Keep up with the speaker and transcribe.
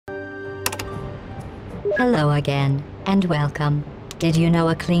Hello again, and welcome. Did you know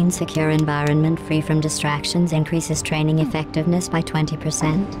a clean, secure environment free from distractions increases training effectiveness by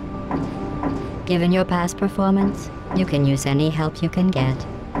 20%? Given your past performance, you can use any help you can get.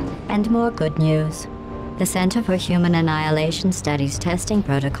 And more good news. The Center for Human Annihilation Studies testing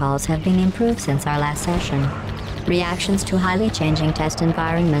protocols have been improved since our last session. Reactions to highly changing test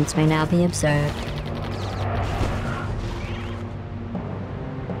environments may now be observed.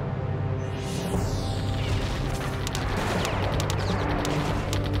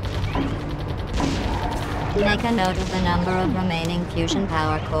 Make a note of the number of remaining fusion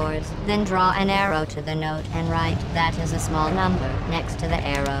power cores, then draw an arrow to the note and write, "That is a small number," next to the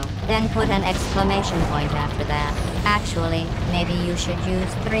arrow. Then put an exclamation point after that. Actually, maybe you should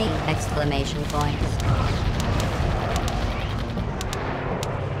use 3 exclamation points.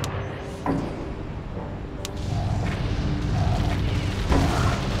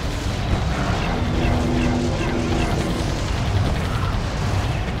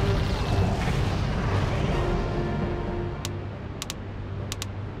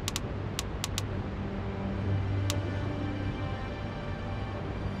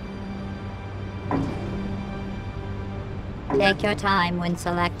 Take your time when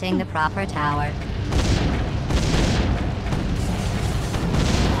selecting the proper tower.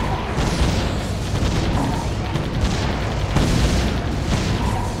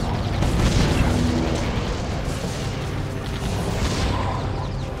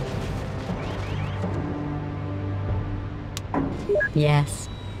 Yes,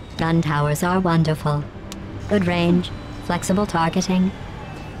 gun towers are wonderful. Good range, flexible targeting,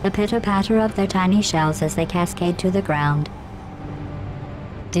 the pitter-patter of their tiny shells as they cascade to the ground.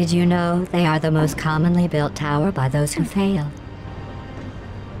 Did you know they are the most commonly built tower by those who failed?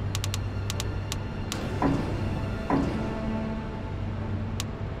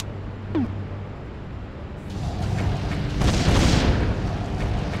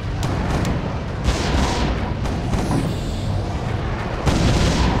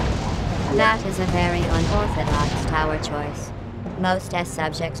 That is a very unorthodox tower choice. Most test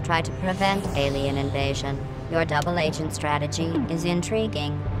subjects try to prevent alien invasion. Your double agent strategy is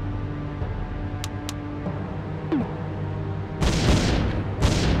intriguing.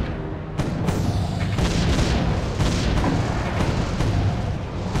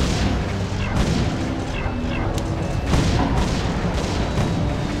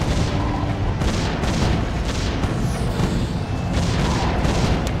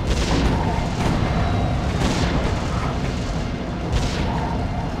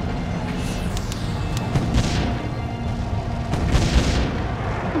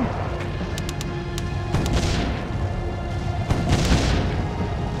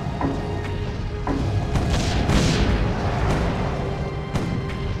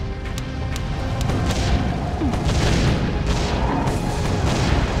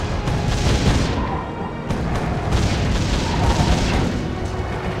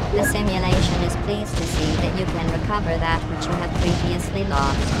 The simulation is pleased to see that you can recover that which you have previously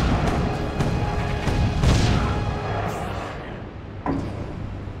lost.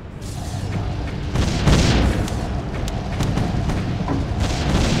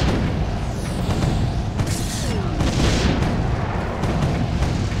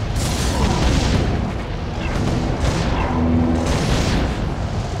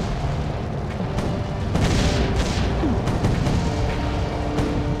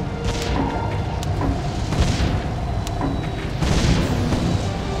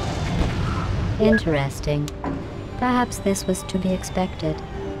 Interesting. Perhaps this was to be expected.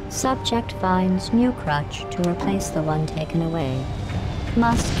 Subject finds new crutch to replace the one taken away.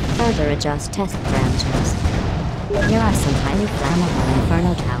 Must further adjust test parameters. Here are some highly flammable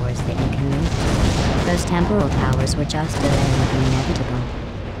inferno towers that you can move. Those temporal towers were just delaying the inevitable.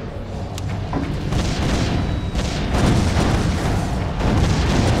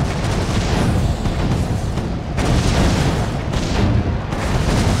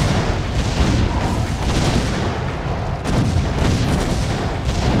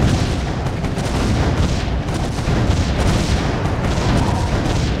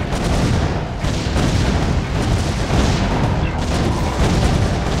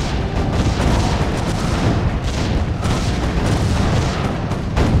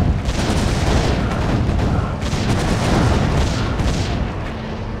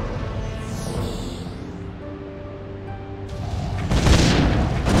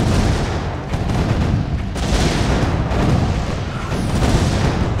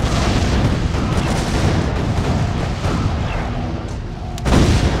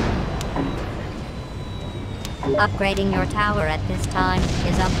 Upgrading your tower at this time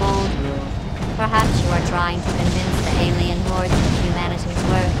is a bold move. Perhaps you are trying to convince the alien hordes of humanity's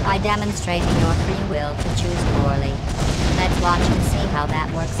worth by demonstrating your free will to choose poorly. Let's watch and see how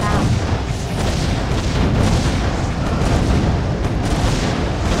that works out.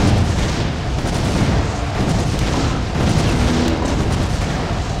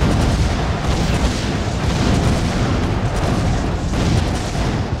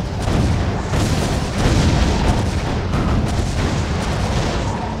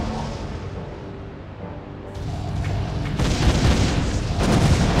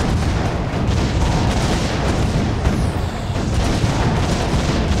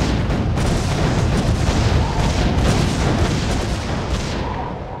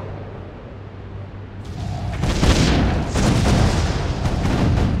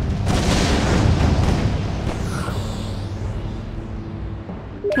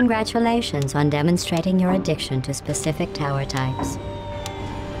 Congratulations on demonstrating your addiction to specific tower types.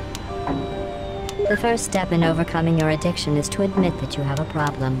 The first step in overcoming your addiction is to admit that you have a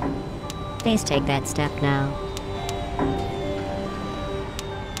problem. Please take that step now.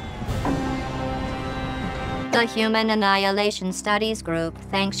 The Human Annihilation Studies Group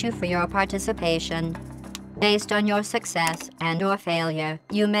thanks you for your participation. Based on your success and/or failure,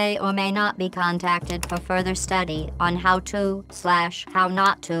 you may or may not be contacted for further study on how to/how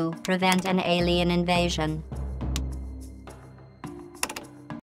not to prevent an alien invasion.